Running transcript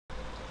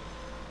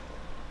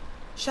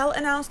Shell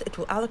announced it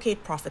will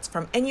allocate profits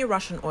from any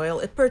Russian oil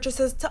it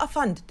purchases to a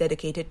fund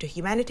dedicated to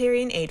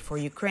humanitarian aid for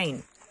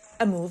Ukraine,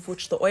 a move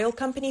which the oil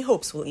company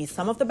hopes will ease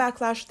some of the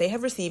backlash they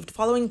have received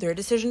following their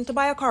decision to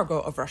buy a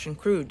cargo of Russian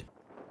crude.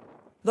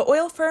 The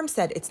oil firm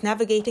said it's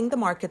navigating the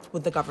markets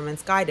with the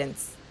government's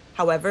guidance.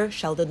 However,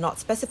 Shell did not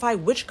specify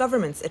which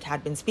governments it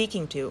had been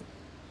speaking to.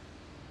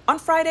 On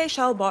Friday,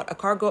 Shell bought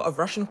a cargo of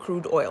Russian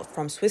crude oil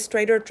from Swiss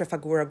trader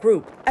Trafigura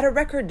Group at a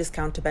record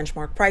discount to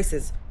benchmark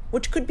prices,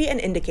 which could be an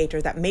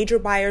indicator that major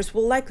buyers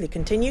will likely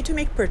continue to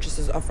make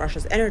purchases of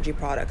Russia's energy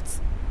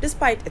products,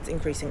 despite its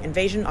increasing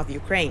invasion of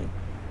Ukraine.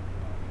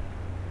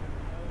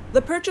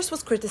 The purchase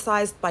was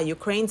criticized by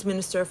Ukraine's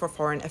Minister for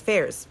Foreign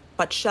Affairs,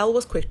 but Shell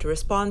was quick to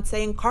respond,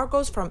 saying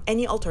cargoes from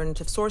any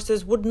alternative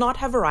sources would not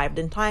have arrived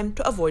in time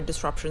to avoid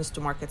disruptions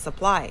to market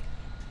supply.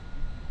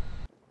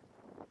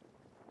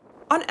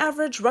 On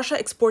average, Russia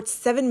exports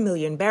 7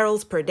 million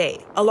barrels per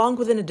day, along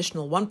with an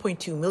additional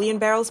 1.2 million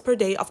barrels per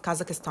day of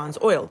Kazakhstan's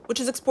oil, which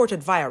is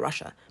exported via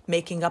Russia,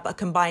 making up a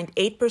combined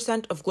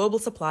 8% of global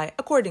supply,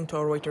 according to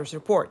a Reuters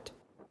report.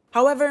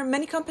 However,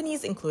 many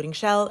companies, including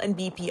Shell and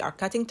BP, are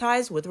cutting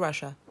ties with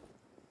Russia.